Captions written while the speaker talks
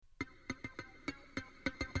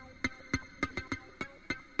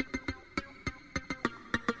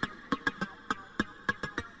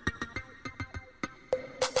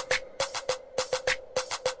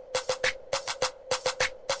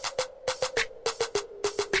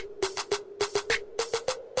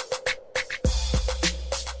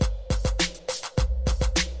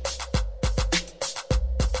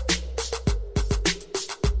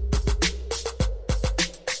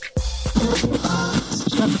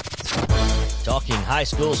Talking high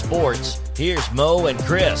school sports, here's Mo and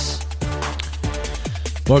Chris.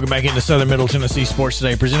 Welcome back into Southern Middle Tennessee Sports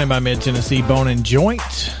Today, presented by Mid-Tennessee Bone and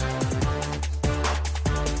Joint.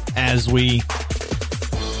 As we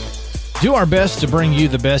do our best to bring you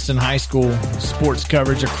the best in high school sports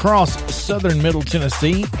coverage across Southern Middle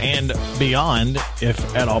Tennessee and beyond,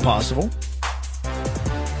 if at all possible.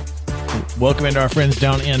 Welcome into our friends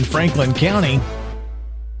down in Franklin County,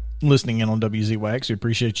 listening in on WZYX. We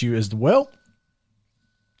appreciate you as well.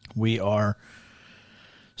 We are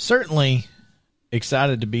certainly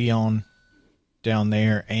excited to be on down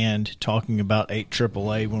there and talking about 8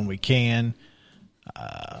 AAA when we can.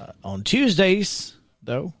 On Tuesdays,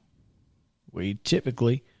 though, we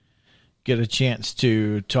typically get a chance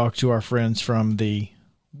to talk to our friends from the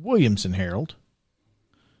Williamson Herald.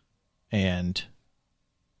 And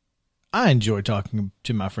I enjoy talking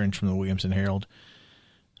to my friends from the Williamson Herald.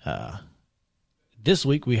 This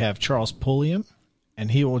week we have Charles Pulliam,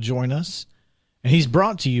 and he will join us. And he's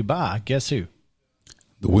brought to you by, guess who?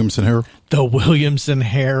 The Williamson Herald? The Williamson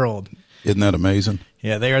Herald. Isn't that amazing?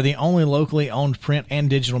 Yeah, they are the only locally owned print and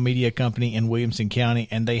digital media company in Williamson County,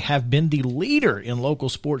 and they have been the leader in local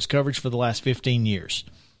sports coverage for the last 15 years.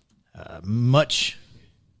 Much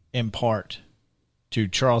in part to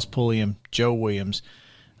Charles Pulliam, Joe Williams.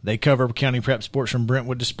 They cover county prep sports from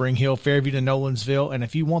Brentwood to Spring Hill, Fairview to Nolensville, and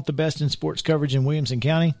if you want the best in sports coverage in Williamson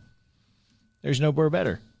County, there's nowhere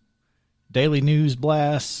better. Daily news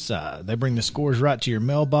blasts, they bring the scores right to your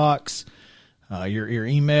mailbox, your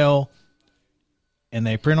email, and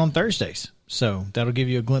they print on Thursdays. So that'll give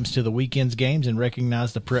you a glimpse to the weekend's games and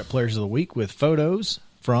recognize the prep players of the week with photos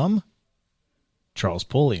from Charles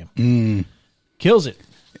Pulliam. Kills it.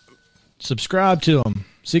 Subscribe to them.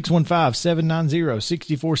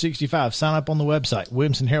 615-790-6465. Sign up on the website,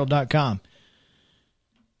 williamsonherald.com.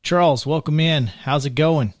 Charles, welcome in. How's it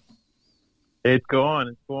going? It's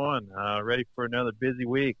going. Ready for another busy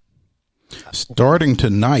week. Starting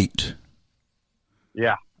tonight.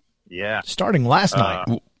 Yeah. Starting last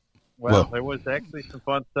night. Well, there was actually some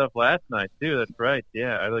fun stuff last night, too. That's right.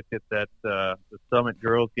 Yeah, I looked at that the Summit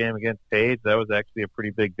girls game against Page. That was actually a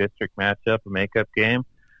pretty big district matchup, a makeup game.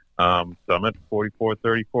 Summit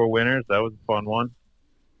 44-34 winners. That was a fun one.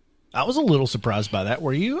 I was a little surprised by that.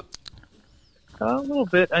 Were you? A little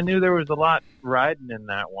bit. I knew there was a lot riding in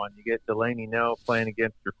that one. You get Delaney No playing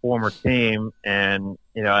against your former team, and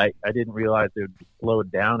I didn't realize it would be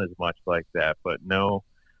slowed down as much like that. But No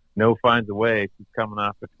finds a way. She's coming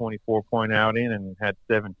off a 24-point outing and had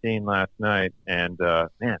 17 last night. And the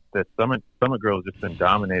Summit girls just been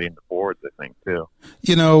dominating the boards, I think, too.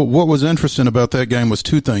 What was interesting about that game was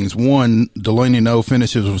two things. One, Delaney No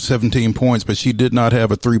finishes with 17 points, but she did not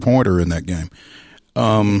have a three-pointer in that game.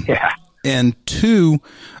 Yeah. And two,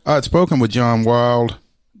 I had spoken with John Wild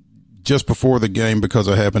just before the game because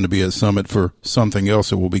I happened to be at Summit for something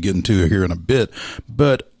else that we'll be getting to here in a bit.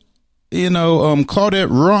 But,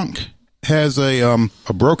 Claudette Runk has a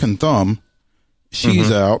broken thumb.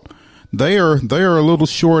 She's out. They are a little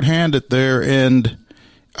short-handed there, and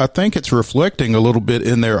I think it's reflecting a little bit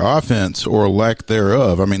in their offense or lack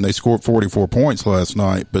thereof. I mean, they scored 44 points last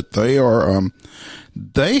night, but they've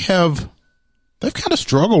kind of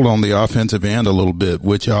struggled on the offensive end a little bit,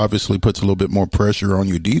 which obviously puts a little bit more pressure on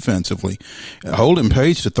you defensively. Holding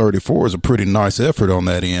Page to 34 is a pretty nice effort on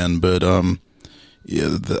that end, but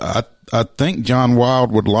I think John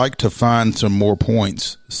Wild would like to find some more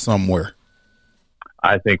points somewhere.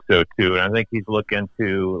 I think so, too. And I think he's looking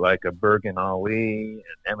to like a Bergen Ali and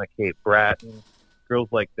Emma Kate Bratton. Girls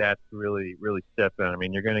like that to really, really step in. I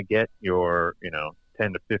mean, you're going to get your,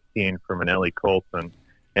 10 to 15 from an Ellie Colson.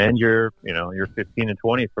 And you're 15 and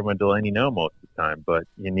 20 from a Delaney No most of the time, but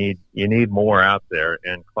you need more out there.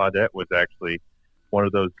 And Claudette was actually one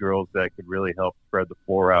of those girls that could really help spread the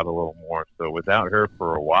floor out a little more. So without her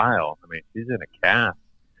for a while, I mean, she's in a cast.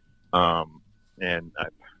 And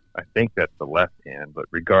I think that's the left hand, but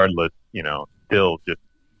regardless, still just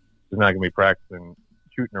she's not going to be practicing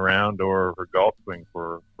shooting around or her golf swing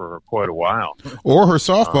for quite a while. Or her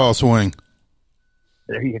softball swing.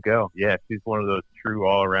 There you go. Yeah, she's one of those true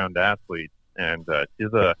all-around athletes, and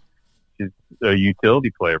she's a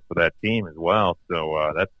utility player for that team as well.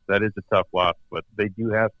 So that is a tough loss, but they do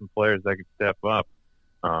have some players that can step up,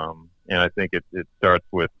 and I think it starts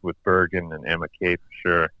with Bergen and Emma Kay for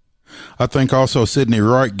sure. I think also Sydney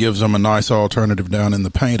Wright gives them a nice alternative down in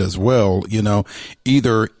the paint as well.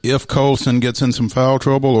 Either if Colson gets in some foul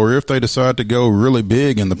trouble or if they decide to go really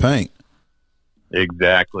big in the paint.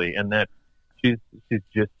 Exactly, and that. She's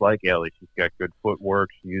just like Ellie. She's got good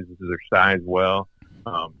footwork. She uses her size well.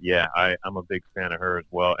 I'm a big fan of her as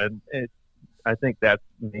well. And I think that's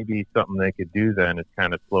maybe something they could do then is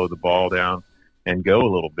kind of slow the ball down and go a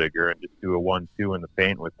little bigger and just do a 1-2 in the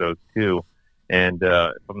paint with those two. And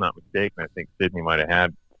if I'm not mistaken, I think Sydney might have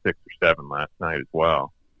had 6 or 7 last night as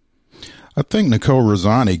well. I think Nicole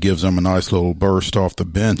Rosani gives them a nice little burst off the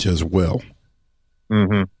bench as well.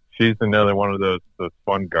 Mm-hmm. She's another one of those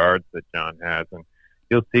fun guards that John has, and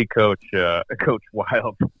you'll see Coach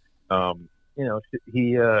Wild.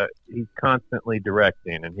 He's constantly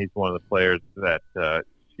directing, and he's one of the players that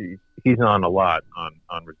he's on a lot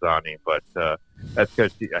on Rosani. But that's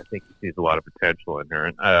because I think he sees a lot of potential in her.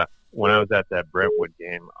 And when I was at that Brentwood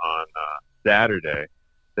game on Saturday,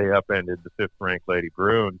 they upended the 5th-ranked Lady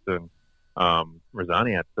Bruins, and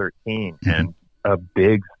Rosani had 13, and a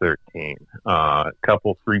big 13. A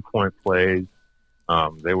couple 3-point plays.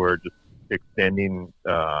 They were just extending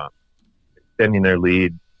their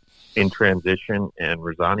lead in transition, and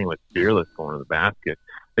Rosani was fearless going to the basket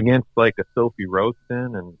against like a Sophie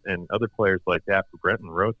Roston and other players like that for Brenton.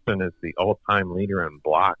 Roston is the all-time leader in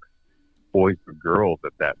blocks, boys or girls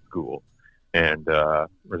at that school, and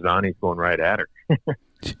Rosani's going right at her.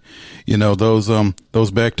 You know, those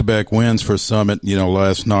back-to-back wins for Summit, you know,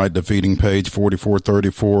 last night defeating Page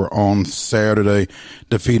 44-34, on Saturday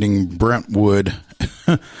defeating Brentwood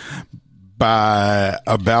by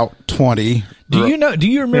about 20. Do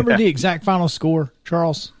you remember the exact final score,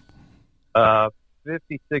 Charles?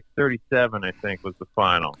 56-37, I think, was the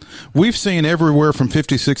final. We've seen everywhere from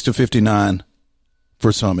 56 to 59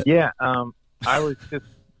 for Summit. Yeah, I was just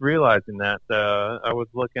realizing that. I was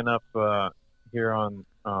looking up here on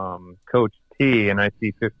Coach T, and I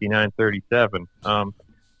see 59-37.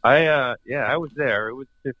 I was there. It was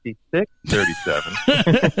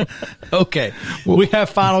 56-37. Okay. We have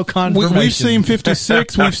final confirmation. We've seen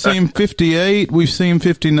 56, we've seen 58, we've seen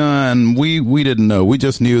 59. We didn't know. We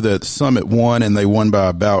just knew that Summit won, and they won by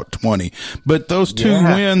about 20. But those two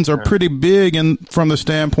wins are pretty big, and from the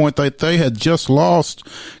standpoint that they had just lost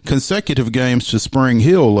consecutive games to Spring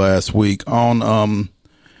Hill last week on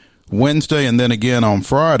Wednesday and then again on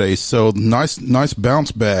Friday. So nice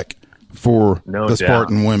bounce back for the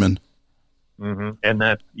Spartan women. Mm-hmm. And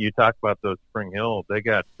that you talk about those Spring Hill, they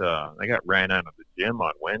got ran out of the gym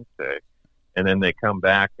on Wednesday, and then they come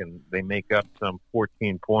back and they make up some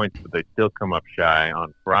 14 points, but they still come up shy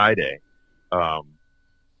on Friday.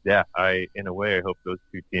 In a way, I hope those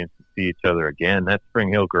two teams can see each other again. That Spring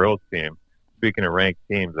Hill girls team, speaking of ranked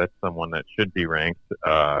teams, that's someone that should be ranked.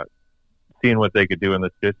 Seeing what they could do in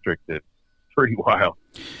this district is pretty wild.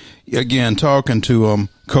 Again, talking to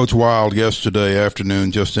Coach Wild yesterday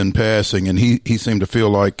afternoon, just in passing, and he seemed to feel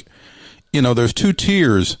like, you know, there's 2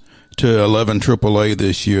 tiers to 11 AAA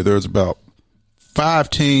this year. There's about 5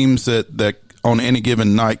 teams that on any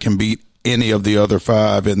given night can beat any of the other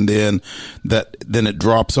 5, and then it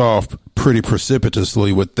drops off pretty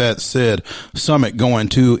precipitously. With that said, Summit going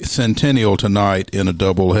to Centennial tonight in a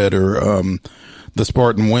doubleheader. The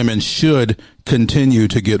Spartan women should continue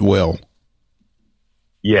to get well.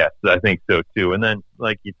 Yes, I think so too. And then,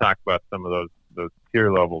 like you talked about some of those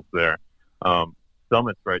tier levels there,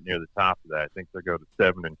 Summit's right near the top of that. I think they go to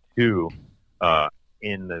 7-2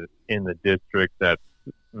 in the district. That's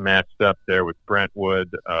matched up there with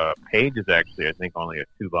Brentwood. Page is actually, I think, only a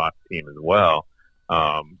 2-loss team as well.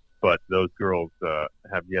 But those girls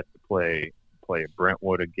have yet to play at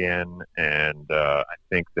Brentwood again, and I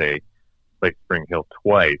think they play Spring Hill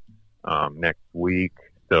twice next week.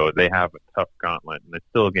 So they have a tough gauntlet, and there's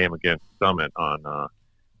still a game against Summit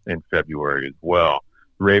in February as well.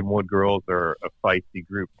 The Ravenwood girls are a feisty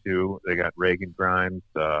group too. They got Reagan Grimes,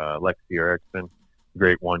 Lexi Erickson,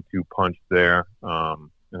 great 1-2 punch there. I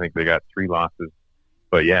think they got 3 losses,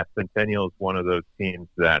 but yeah, Centennial is one of those teams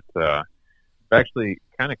that actually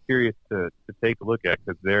kind of curious to take a look at,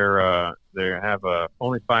 because they have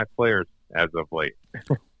only 5 players as of late.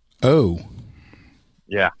 Oh,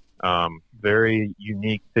 yeah. Very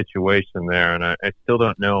unique situation there, and I still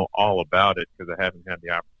don't know all about it because I haven't had the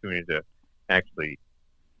opportunity to actually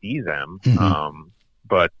see them. Mm-hmm.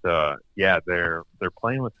 But they're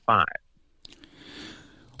playing with 5.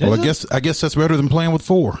 Well, I guess that's better than playing with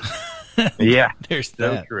 4. Yeah, there's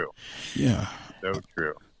that. So true. Yeah, so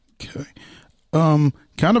true. Okay.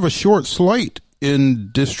 Kind of a short slate in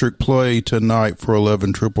district play tonight for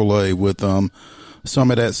 11 AAA with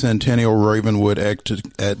Summit at Centennial, Ravenwood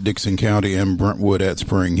at Dixon County, and Brentwood at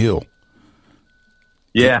Spring Hill.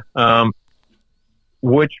 Yeah,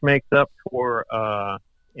 which makes up for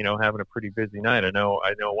having a pretty busy night. I know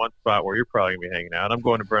one spot where you're probably gonna be hanging out. I'm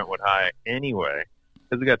going to Brentwood High anyway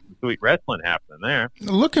because we got some sweet wrestling happening there.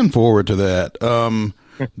 Looking forward to that.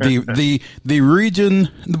 the region,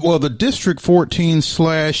 well, the District 14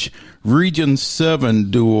 / Region 7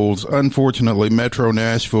 duels. Unfortunately, Metro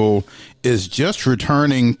Nashville is just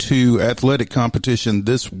returning to athletic competition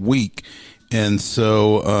this week, and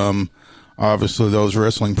so obviously those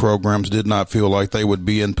wrestling programs did not feel like they would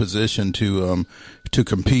be in position to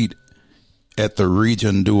compete at the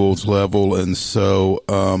region duels level, and so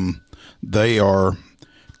they are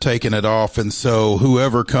taking it off, and so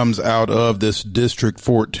whoever comes out of this District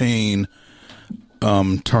 14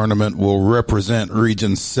 tournament will represent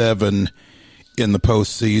Region 7 in the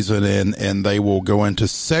postseason, and they will go into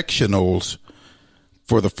sectionals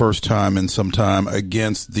for the first time in some time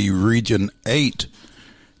against the Region 8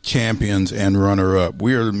 champions and runner-up.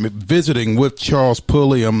 We are visiting with Charles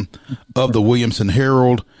Pulliam of the Williamson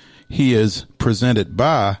Herald. He is presented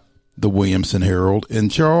by the Williamson Herald,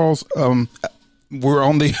 and Charles, we're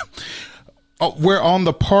on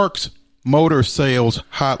the Parks Motor Sales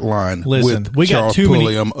Hotline. Listen, with we got Charles too many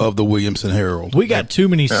Pulliam of the Williamson Herald. We got too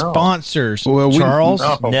many sponsors, Well, Charles.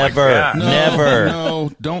 Oh, Never.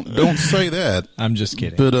 No, don't say that. I'm just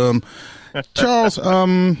kidding. But Charles,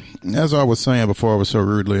 as I was saying before I was so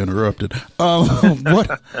rudely interrupted,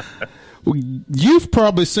 what you've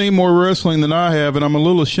probably seen more wrestling than I have, and I'm a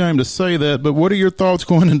little ashamed to say that. But what are your thoughts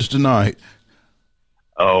going into tonight?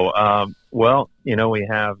 Well, we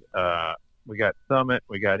have we got Summit,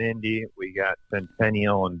 we got Indy, we got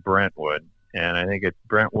Centennial and Brentwood, and I think it's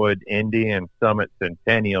Brentwood, Indy, and Summit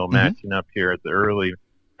Centennial matching up here at the early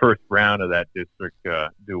first round of that district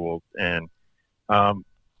duels, and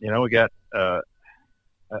we got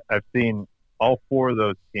I've seen all four of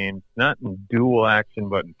those teams, not in dual action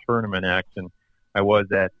but in tournament action. I was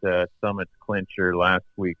at Summit's clincher last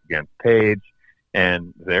week against Page.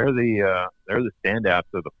 And they're the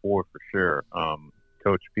standouts of the four for sure.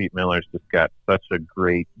 Coach Pete Miller's just got such a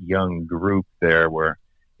great young group there where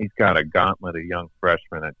he's got a gauntlet of young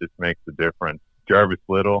freshmen that just makes a difference. Jarvis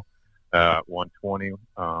Little, 120.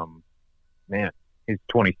 Man, he's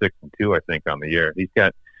 26-2, I think, on the year. He's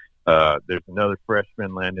got there's another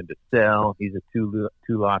freshman, Landon DeSalle. He's a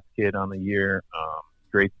two-loss kid on the year.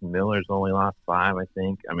 Grayson Miller's only lost 5, I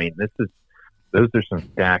think. I mean, those are some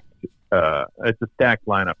stacked. It's a stacked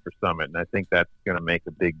lineup for Summit, and I think that's going to make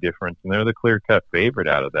a big difference. And they're the clear-cut favorite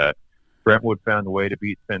out of that. Brentwood found a way to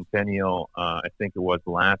beat Centennial, I think it was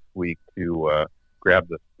last week, to grab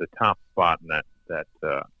the top spot in that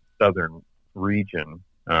southern region.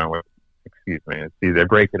 Excuse me. See, they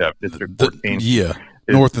break it up. District 14.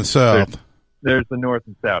 North and south. There's the north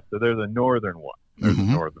and south, so they're the northern one. There's the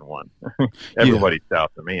northern one. Everybody's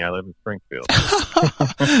south of me. I live in Springfield.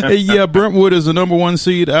 Yeah, Brentwood is the number 1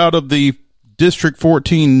 seed out of the District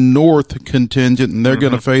 14 North contingent, and they're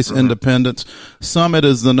going to face Independence. Summit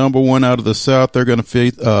is the number 1 out of the South. They're going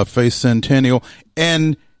to face Centennial.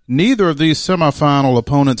 And neither of these semifinal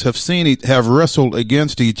opponents have wrestled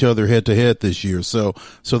against each other head-to-head this year. So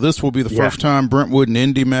this will be the first time Brentwood and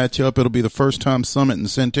Indy match up. It'll be the first time Summit and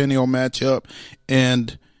Centennial match up.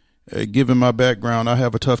 And given my background, I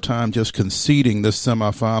have a tough time just conceding this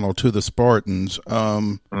semifinal to the Spartans.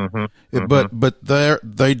 But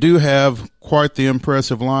they do have quite the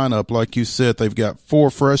impressive lineup. Like you said, they've got 4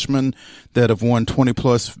 freshmen that have won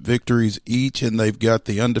 20-plus victories each, and they've got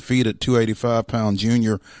the undefeated 285-pound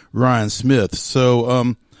junior Ryan Smith.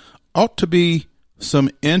 So ought to be some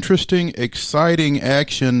interesting, exciting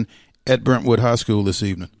action at Brentwood High School this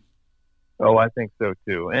evening. Oh, I think so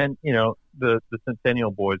too. And the Centennial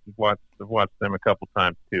boys, I've watched them a couple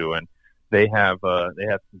times too, and they have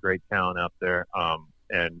some great talent out there.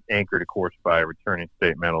 And anchored, of course, by returning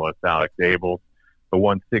state medalist Alex Abels, the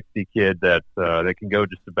 160 kid that can go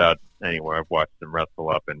just about anywhere. I've watched him wrestle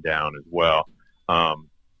up and down as well.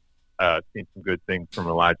 Seen some good things from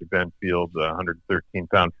Elijah Benfield, the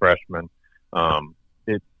 113-pound freshman.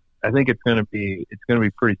 I think it's going to be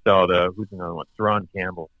pretty solid. Who's another one? Teron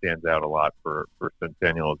Campbell stands out a lot for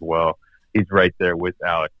Centennial as well. He's right there with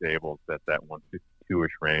Alex Abels at that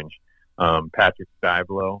 152-ish range. Patrick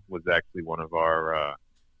Stiblow was actually one of our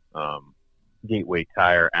Gateway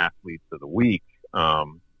Tire athletes of the week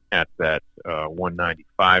at that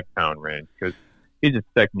 195-pound range because he's a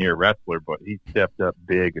second-year wrestler, but he stepped up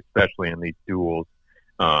big, especially in these duels.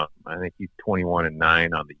 I think he's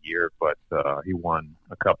 21-9 on the year, but he won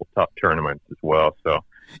a couple tough tournaments as well. So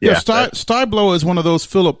Stiblow is one of those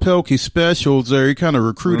Philip Pelkey specials there. He kind of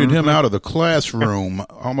recruited him out of the classroom,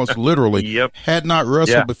 almost literally. Yep. Had not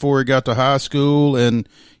wrestled before he got to high school, and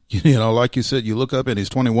like you said, you look up and he's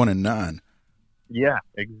 21-9. Yeah,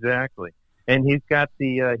 exactly. And he's got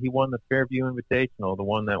he won the Fairview Invitational, the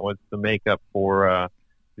one that was the makeup for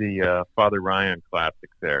the Father Ryan Classic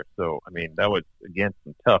there. So, I mean, that was against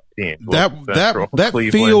some tough teams. Central, That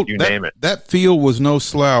Cleveland, field, you name it. that field was no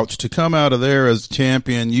slouch. To come out of there as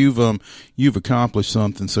champion, you've accomplished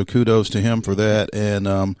something. So kudos to him for that,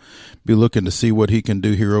 and be looking to see what he can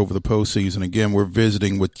do here over the postseason. Again, we're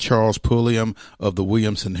visiting with Charles Pulliam of the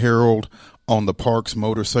Williamson Herald on the Parks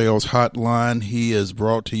Motor Sales Hotline. He is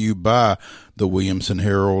brought to you by the Williamson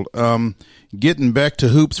Herald. Getting back to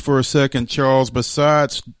hoops for a second, Charles,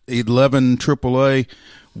 besides 11 AAA,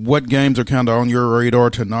 what games are kind of on your radar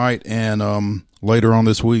tonight and later on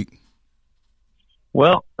this week?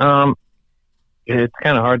 Well, it's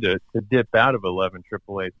kind of hard to dip out of 11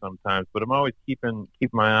 AAA sometimes, but I'm always keeping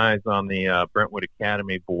my eyes on the Brentwood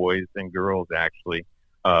Academy boys and girls, actually.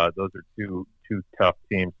 Those are two tough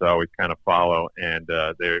teams to always kind of follow, and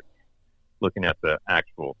they're looking at the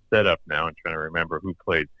actual setup now and trying to remember who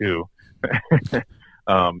plays who.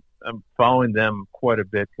 I'm following them quite a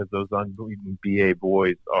bit because those unbeaten BA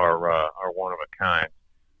boys are one of a kind.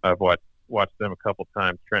 I've watched them a couple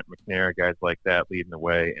times. Trent McNair, guys like that leading the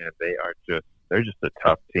way, and they're just a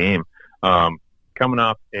tough team. Coming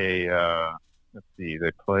off let's see,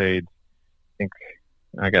 they played, I think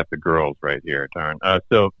I got the girls right here, darn.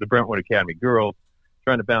 So the Brentwood Academy girls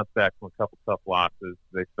trying to bounce back from a couple tough losses.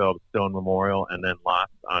 They fell to Stone Memorial and then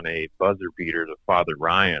lost on a buzzer beater to Father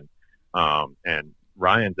Ryan. And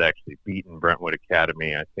Ryan's actually beaten Brentwood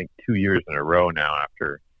Academy, I think, 2 years in a row now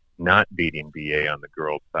after not beating BA on the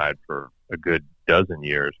girls' side for a good dozen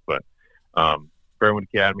years. But Brentwood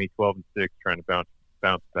Academy, 12-6, trying to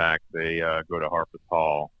bounce back. They go to Harpeth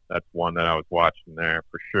Hall. That's one that I was watching there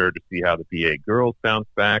for sure to see how the BA girls bounce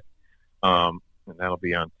back. And that'll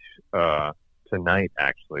be on tonight,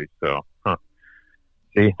 actually. So,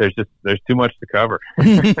 see, there's too much to cover.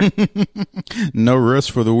 No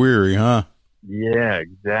rest for the weary, huh? Yeah,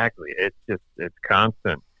 exactly. It's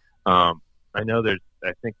constant. I know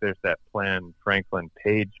I think there's that planned Franklin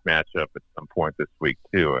Page matchup at some point this week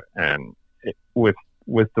too, and with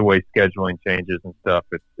the way scheduling changes and stuff,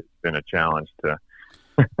 it's been a challenge to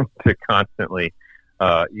to constantly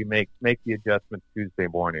you make the adjustments Tuesday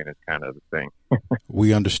morning is kind of the thing.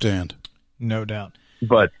 We understand. No doubt.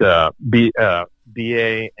 But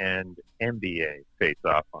BA and MBA face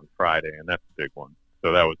off on Friday, and that's a big one.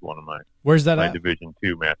 So that was one of my Where's that at? Division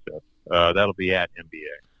II matchups. That'll be at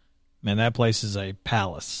MBA. Man, that place is a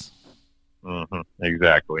palace. Mm-hmm,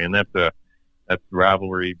 exactly, and that's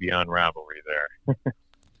rivalry beyond rivalry there.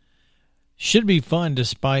 Should be fun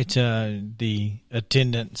despite the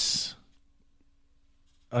attendance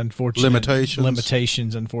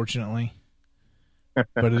limitations, unfortunately.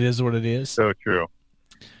 But it is what it is. So true.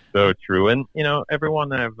 And everyone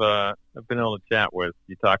that I've been able to chat with,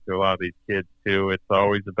 you talk to a lot of these kids too. It's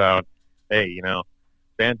always about, hey,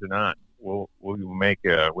 fans or not, we make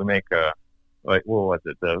a like, what was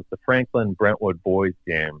it, the Franklin Brentwood boys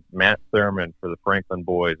game. Matt Thurman for the Franklin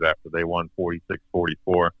boys after they won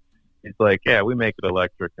 46-44. He's like, yeah, we make it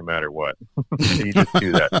electric no matter what. You just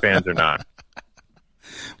do that, fans or not.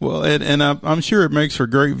 Well, and I'm sure it makes for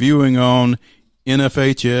great viewing on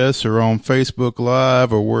NFHS or on Facebook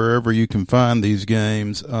Live or wherever you can find these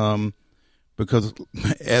games. Because,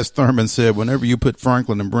 as Thurman said, whenever you put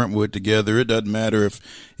Franklin and Brentwood together, it doesn't matter if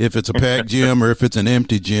it's a packed gym or if it's an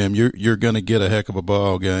empty gym. You're going to get a heck of a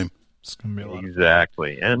ball game. It's going to be a lot.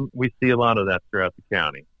 Exactly, and we see a lot of that throughout the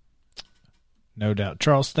county. No doubt.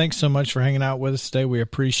 Charles, thanks so much for hanging out with us today. We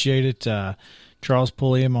appreciate it. Charles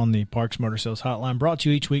Pulliam on the Parks Motor Sales Hotline, brought to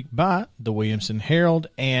you each week by the Williamson Herald,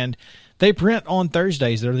 and they print on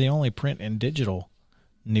Thursdays. They're the only print and digital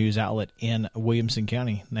news outlet in Williamson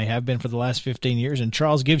County. They have been for the last 15 years, and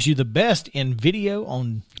Charles gives you the best in video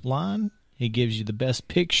online. He gives you the best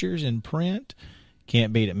pictures in print.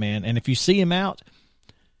 Can't beat it, man. And if you see him out,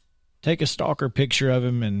 take a stalker picture of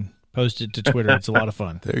him and post it to Twitter. It's a lot of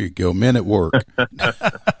fun. There you go. Men at work.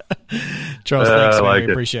 Charles, thanks, man.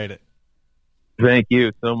 We appreciate it. Thank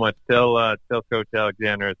you so much. Tell Coach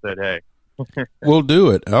Alexander I said hey. We'll do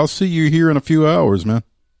it. I'll see you here in a few hours, man.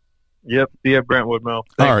 Yep. See you at Brentwood, Mo.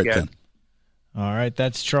 Thanks, all right, guys. then. All right.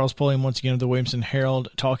 That's Charles Pulliam once again of the Williamson Herald,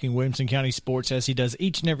 talking Williamson County sports as he does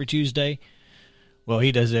each and every Tuesday. Well,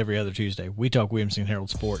 he does it every other Tuesday. We talk Williamson Herald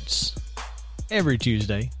sports every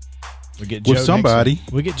Tuesday. We get Joe with somebody.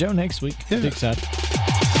 We get Joe next week. Yeah. Excited.